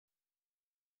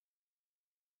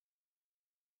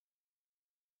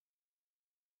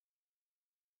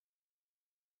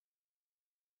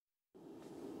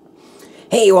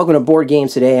Hey, welcome to Board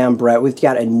Games. Today I'm Brett. We've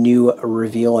got a new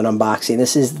reveal and unboxing.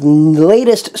 This is the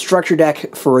latest structure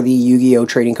deck for the Yu-Gi-Oh!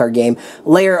 Trading card game,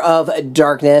 Lair of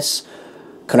Darkness.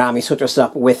 Konami hooked us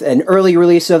up with an early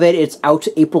release of it. It's out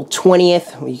April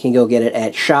 20th. You can go get it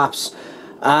at shops.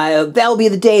 That'll be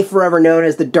the day forever known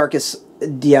as the Darkest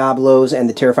Diabolos and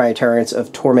the terrifying tyrants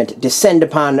of torment descend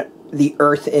upon the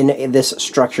earth in this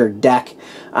structured deck.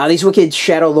 These wicked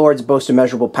shadow lords boast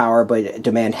immeasurable power, but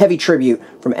demand heavy tribute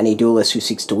from any duelist who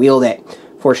seeks to wield it.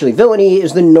 Fortunately, villainy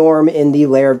is the norm in the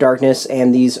Lair of Darkness,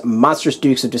 and these monstrous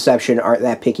dukes of deception aren't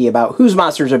that picky about whose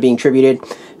monsters are being tributed,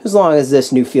 as long as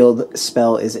this new field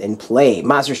spell is in play.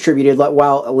 Monsters tributed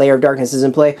while Lair of Darkness is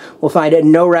in play will find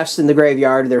no rest in the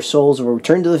graveyard. Their souls will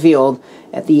return to the field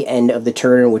at the end of the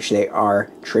turn in which they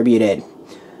are tributed.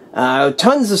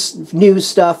 Tons of new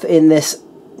stuff in this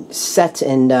set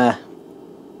and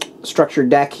structured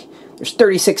deck. There's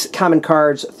 36 common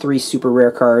cards, 3 super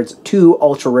rare cards, 2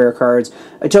 ultra rare cards,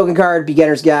 a token card,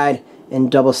 beginner's guide, and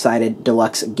double-sided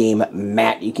deluxe game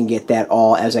mat. You can get that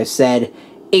all, as I said,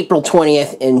 April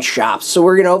 20th in shops. So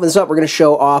we're going to open this up. We're going to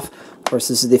show off. Of course,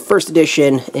 this is the first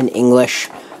edition in English.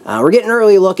 We're getting an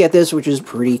early look at this, which is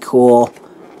pretty cool.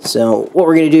 So what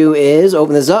we're going to do is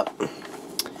open this up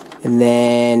and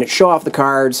then show off the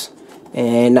cards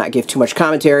and not give too much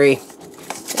commentary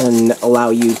and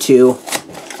allow you to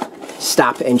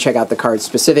stop and check out the cards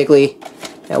specifically.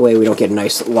 That way we don't get a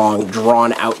nice long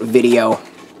drawn out video.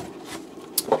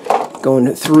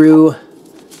 Going through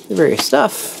the various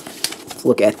stuff. Let's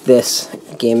look at this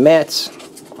game mat. So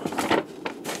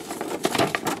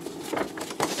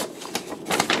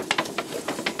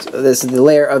this is the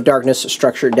Lair of Darkness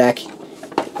structured deck.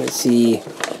 Let's see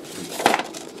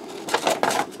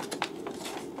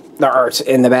the art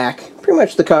in the back, pretty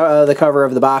much the cover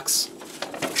of the box,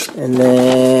 and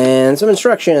then some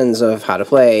instructions of how to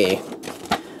play.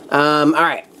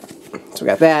 Alright, so we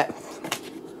got that.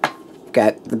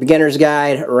 Got the beginner's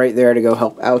guide right there to go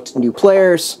help out new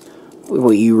players.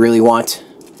 What you really want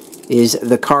is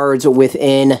the cards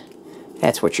within.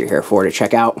 That's what you're here for, to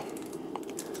check out.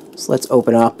 So let's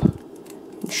open up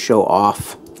and show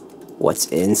off what's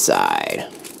inside.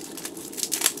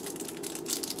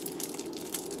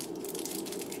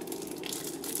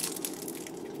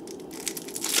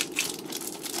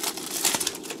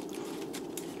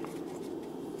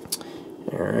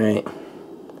 Alright.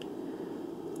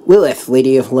 Lilith,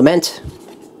 Lady of Lament.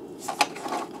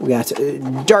 We got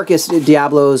Darkest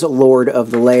Diabolos, Lord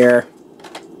of the Lair.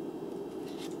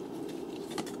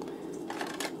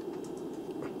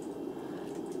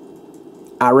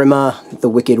 Arima, the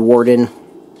Wicked Warden.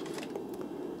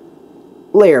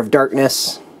 Lair of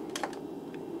Darkness.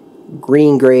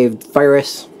 Green-Graved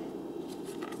Virus.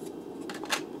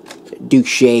 Duke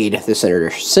Shade, the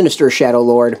Sinister Shadow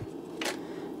Lord.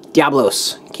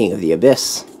 Diabolos, King of the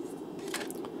Abyss.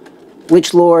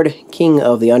 Lich Lord, King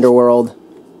of the Underworld.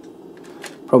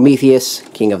 Prometheus,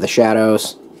 King of the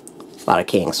Shadows. A lot of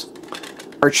kings.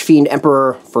 Archfiend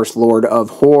Emperor, First Lord of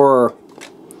Horror.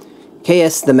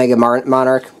 Chaos, the Mega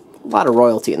Monarch. A lot of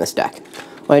royalty in this deck.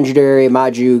 Legendary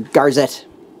Maju Garzet.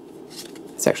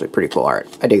 It's actually pretty cool art.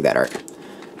 I dig that art.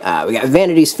 We got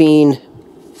Vanity's Fiend.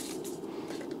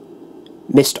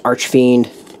 Mist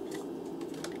Archfiend.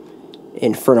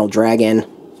 Infernal Dragon.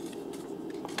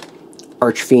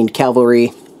 Archfiend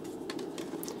Cavalry.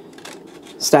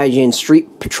 Stygian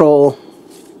Street Patrol.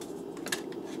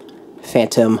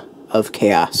 Phantom of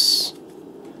Chaos.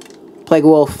 Plague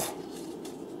Wolf.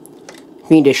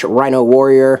 Fiendish Rhino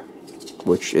Warrior,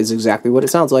 which is exactly what it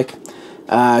sounds like.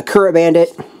 Kura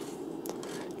Bandit.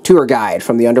 Tour Guide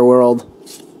from the Underworld.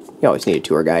 You always need a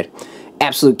tour guide.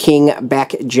 Absolute King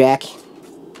Backjack.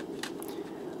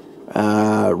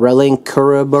 Reling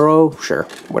Kuraburo? Sure,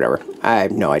 whatever. I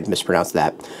know I'd mispronounce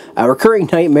that. Recurring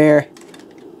Nightmare.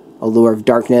 Allure of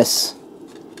Darkness.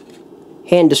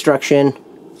 Hand Destruction.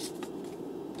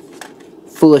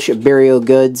 Foolish Burial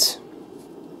Goods.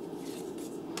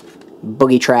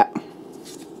 Boogie Trap.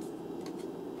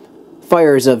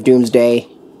 Fires of Doomsday.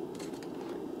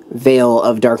 Veil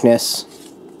of Darkness.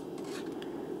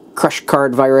 Crush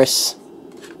Card Virus.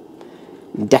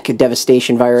 Deck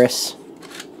Devastation Virus.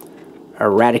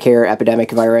 Eradicator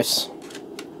Epidemic Virus.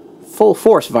 Full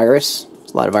Force Virus.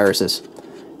 There's a lot of viruses.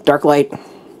 Darklight.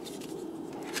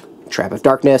 Trap of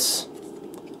Darkness.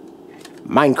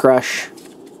 Mind Crush.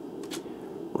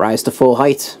 Rise to Full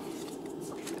Height.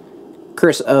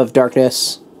 Curse of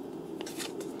Darkness.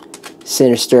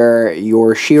 Sinister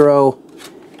Yorshiro.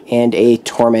 And a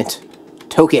Torment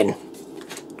token.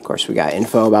 Of course, we got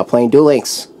info about playing Duel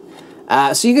Links.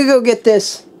 So you can go get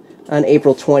this on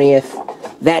April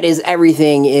 20th. that is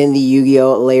everything in the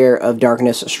Yu-Gi-Oh! Lair of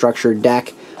Darkness structured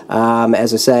deck.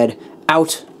 As I said,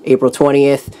 out April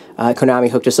 20th. Konami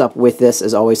hooked us up with this.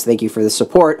 As always, thank you for the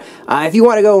support. If you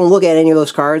want to go and look at any of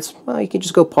those cards, well, you can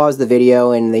just go pause the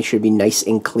video, and they should be nice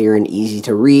and clear and easy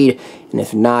to read. And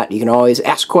if not, you can always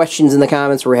ask questions in the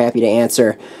comments. We're happy to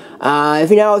answer.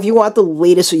 If you want the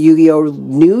latest Yu-Gi-Oh!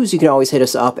 News, you can always hit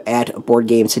us up at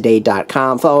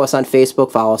BoardGameToday.com. Follow us on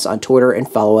Facebook, follow us on Twitter, and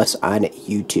follow us on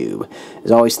YouTube. As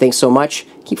always, thanks so much.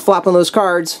 Keep flopping those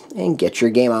cards, and get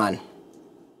your game on.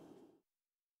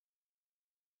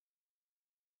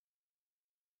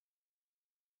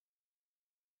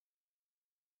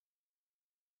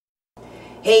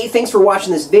 Hey, thanks for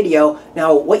watching this video.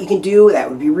 Now, what you can do that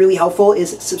would be really helpful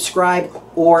is subscribe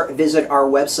or visit our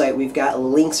website. We've got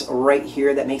links right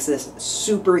here that makes this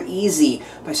super easy.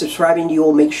 By subscribing, you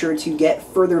will make sure to get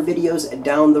further videos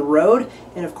down the road.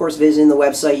 And of course, visiting the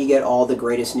website, you get all the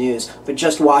greatest news. But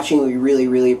just watching, we really,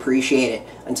 really appreciate it.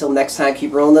 Until next time,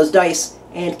 keep rolling those dice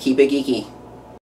and keep it geeky.